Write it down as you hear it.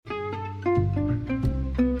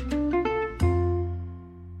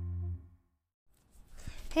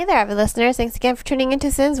Hey there, avid listeners. Thanks again for tuning into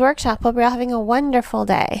Sin's Workshop. Hope you're all having a wonderful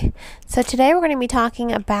day. So today we're going to be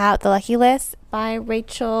talking about The Lucky List by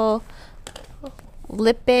Rachel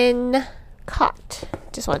Lippincott.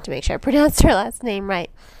 Just wanted to make sure I pronounced her last name right.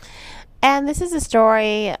 And this is a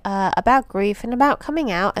story about grief and about coming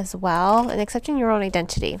out as well and accepting your own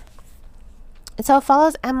identity. And so it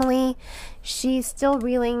follows Emily. She's still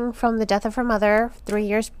reeling from the death of her mother 3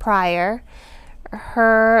 years prior.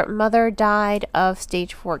 Her mother died of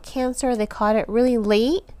stage 4 cancer. They caught it really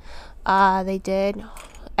late. They did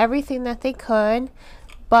everything that they could,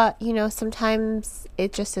 but sometimes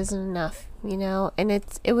it just isn't enough, and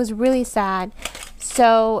it was really sad.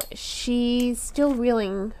 So she's still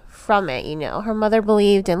reeling from it. Her mother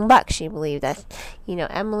believed in luck. She believed that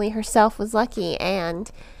Emily herself was lucky,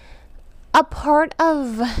 and a part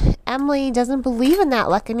of Emily doesn't believe in that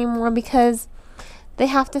luck anymore because they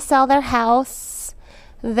have to sell their house.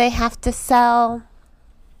 They have to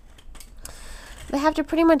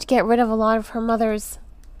pretty much get rid of a lot of her mother's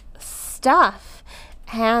stuff.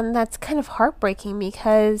 And that's kind of heartbreaking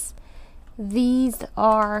because these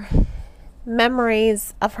are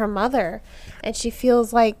memories of her mother. And she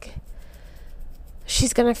feels like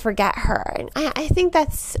she's going to forget her. And I think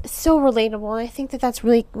that's so relatable. And I think that that's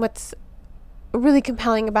really what's really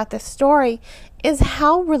compelling about this story is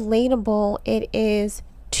how relatable it is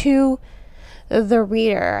to the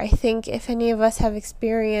reader. I think if any of us have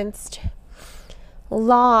experienced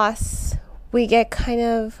loss, we get kind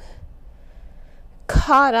of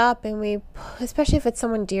caught up and especially if it's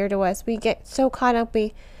someone dear to us, we get so caught up,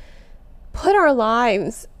 we put our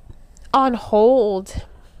lives on hold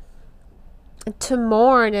to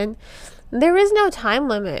mourn, and there is no time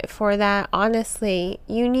limit for that. Honestly,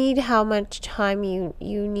 you need how much time you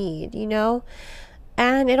need,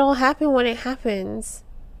 and it'll happen when it happens.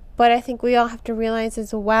 But I think we all have to realize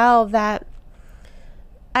as well that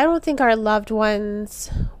I don't think our loved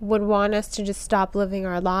ones would want us to just stop living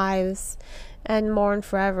our lives and mourn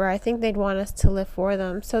forever. I think they'd want us to live for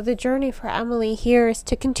them. So the journey for Emily here is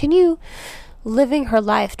to continue living her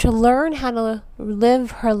life, to learn how to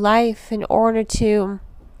live her life in order to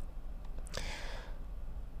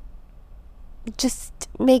just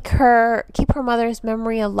keep her mother's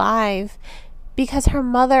memory alive. Because her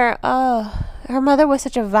mother was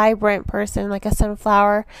such a vibrant person, like a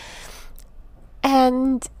sunflower.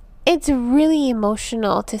 And it's really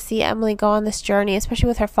emotional to see Emily go on this journey, especially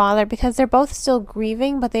with her father, because they're both still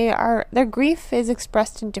grieving, but their grief is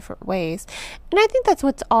expressed in different ways. And I think that's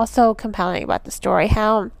what's also compelling about the story,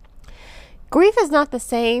 how grief is not the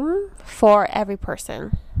same for every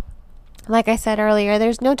person. Like I said earlier,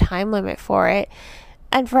 there's no time limit for it.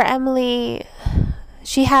 And for Emily,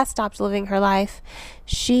 she has stopped living her life.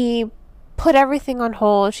 She put everything on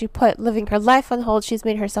hold. She put living her life on hold. She's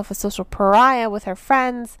made herself a social pariah with her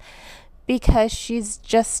friends because she's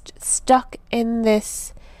just stuck in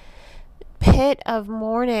this pit of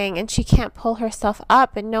mourning and she can't pull herself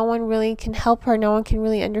up, and no one really can help her. No one can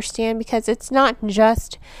really understand, because it's not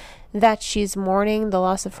just that she's mourning the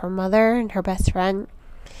loss of her mother and her best friend.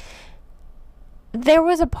 There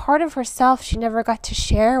was a part of herself she never got to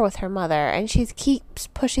share with her mother, and she keeps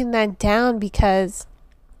pushing that down because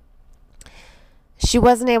she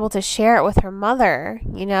wasn't able to share it with her mother,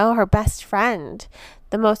 her best friend,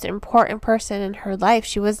 the most important person in her life.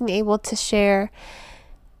 She wasn't able to share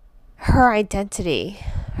her identity,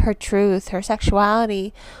 her truth, her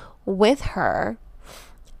sexuality with her.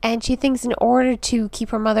 And she thinks in order to keep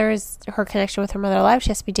her connection with her mother alive, she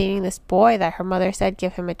has to be dating this boy that her mother said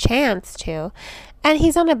give him a chance to. And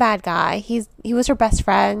he's not a bad guy. He was her best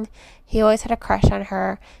friend. He always had a crush on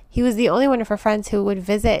her. He was the only one of her friends who would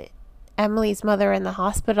visit Emily's mother in the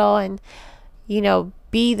hospital and,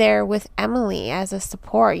 be there with Emily as a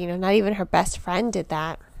support. Not even her best friend did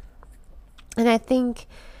that. And I think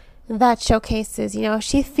that showcases,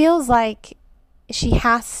 she feels like she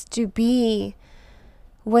has to be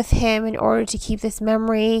with him in order to keep this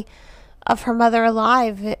memory of her mother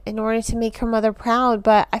alive, in order to make her mother proud.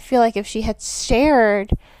 But I feel like if she had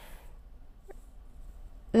shared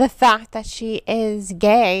the fact that she is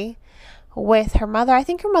gay with her mother, I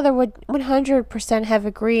think her mother would 100% have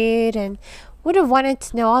agreed and would have wanted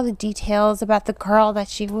to know all the details about the girl that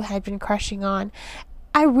she had been crushing on.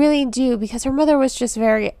 I really do, because her mother was just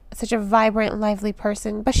such a vibrant, lively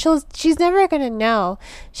person. But she's never going to know.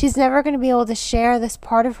 She's never going to be able to share this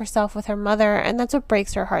part of herself with her mother, and that's what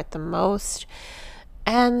breaks her heart the most.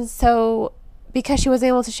 And so, because she wasn't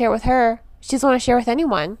able to share with her, she doesn't want to share with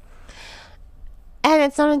anyone. And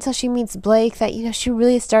it's not until she meets Blake that, she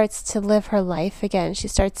really starts to live her life again. She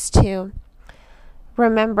starts to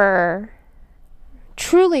remember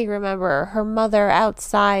truly remember her mother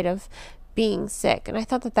outside of being sick. And I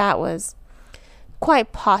thought that was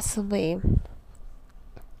quite possibly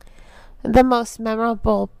the most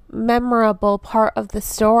memorable part of the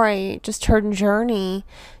story, just her journey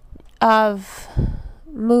of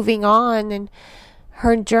moving on, and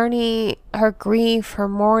her journey, her grief, her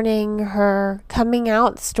mourning, her coming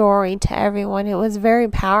out story to everyone. It was very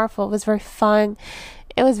powerful. It was very fun.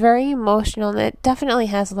 It was very emotional, and it definitely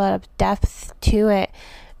has a lot of depth to it.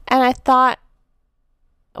 And I thought,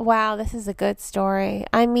 wow, this is a good story.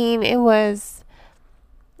 I mean, it was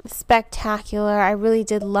spectacular. I really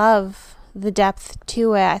did love the depth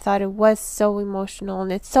to it. I thought it was so emotional,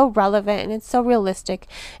 and it's so relevant, and it's so realistic,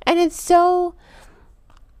 and it's so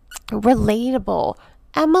relatable.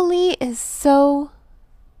 Emily is so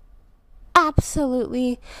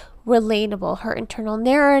absolutely relatable. Her internal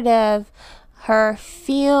narrative, her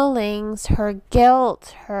feelings, her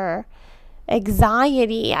guilt, her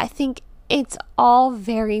anxiety. I think it's all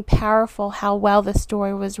very powerful how well the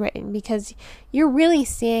story was written, because you really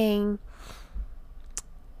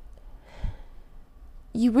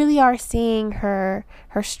are seeing her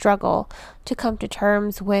struggle to come to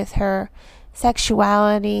terms with her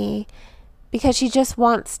sexuality, because she just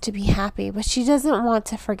wants to be happy, but she doesn't want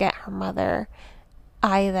to forget her mother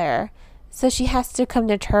either. So she has to come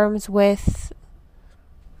to terms with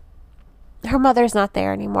her mother's not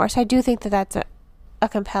there anymore. So I do think that's a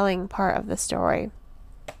compelling part of the story.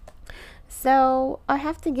 So I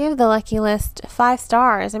have to give The Lucky List 5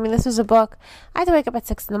 stars. I mean, this was a book. I had to wake up at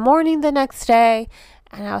 6 a.m. the next day,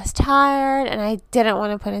 and I was tired, and I didn't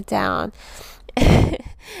want to put it down.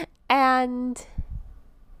 And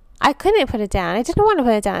I couldn't put it down. I didn't want to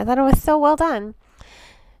put it down. I thought it was so well done.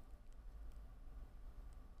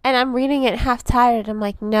 And I'm reading it half tired. I'm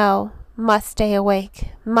like, no, must stay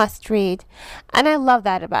awake, must read. And I love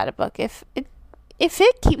that about a book. If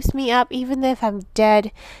it keeps me up, even if I'm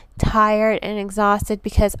dead tired and exhausted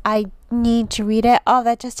because I need to read it,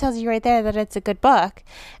 that just tells you right there that it's a good book.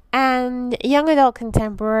 And young adult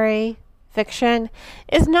contemporary fiction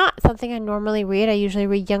is not something I normally read. I usually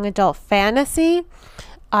read young adult fantasy.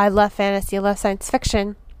 I love fantasy. I love science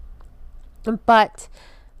fiction. But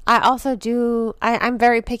I also I'm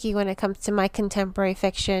very picky when it comes to my contemporary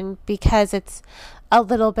fiction, because it's a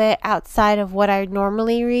little bit outside of what I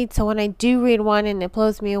normally read. So when I do read one and it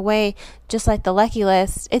blows me away, just like The Lucky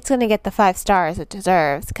List, it's going to get the 5 stars it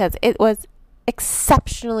deserves, because it was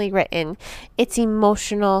exceptionally written. It's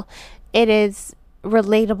emotional. It is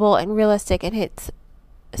relatable and realistic, and it's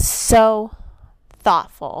so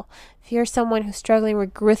thoughtful. If you're someone who's struggling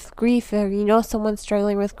with grief, or you know someone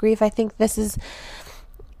struggling with grief, I think this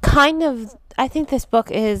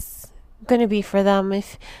book is going to be for them.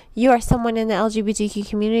 If you are someone in the LGBTQ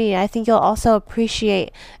community, I think you'll also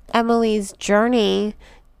appreciate Emily's journey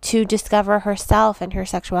to discover herself and her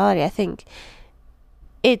sexuality. I think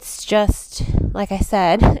it's just, like I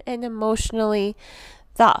said, an emotionally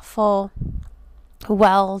thoughtful,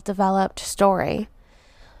 well-developed story.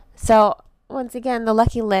 So once again, The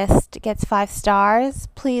Lucky List gets 5 stars.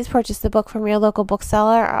 Please purchase the book from your local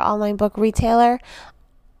bookseller or online book retailer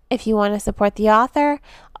if you want to support the author.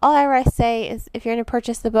 All I say is, if you're going to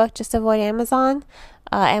purchase the book, just avoid Amazon.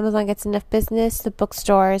 Amazon gets enough business. The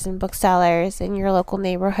bookstores and booksellers in your local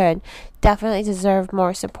neighborhood definitely deserve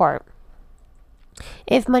more support.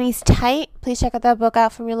 If money's tight, please check out that book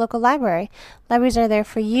out from your local library. Libraries are there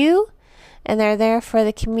for you, and they're there for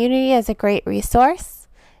the community as a great resource.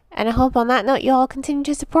 And I hope on that note, you all continue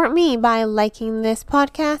to support me by liking this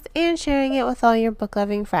podcast and sharing it with all your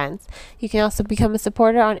book-loving friends. You can also become a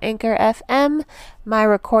supporter on Anchor FM, my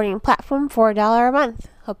recording platform, for $1 a month.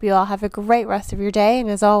 Hope you all have a great rest of your day, and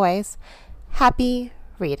as always, happy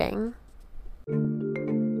reading.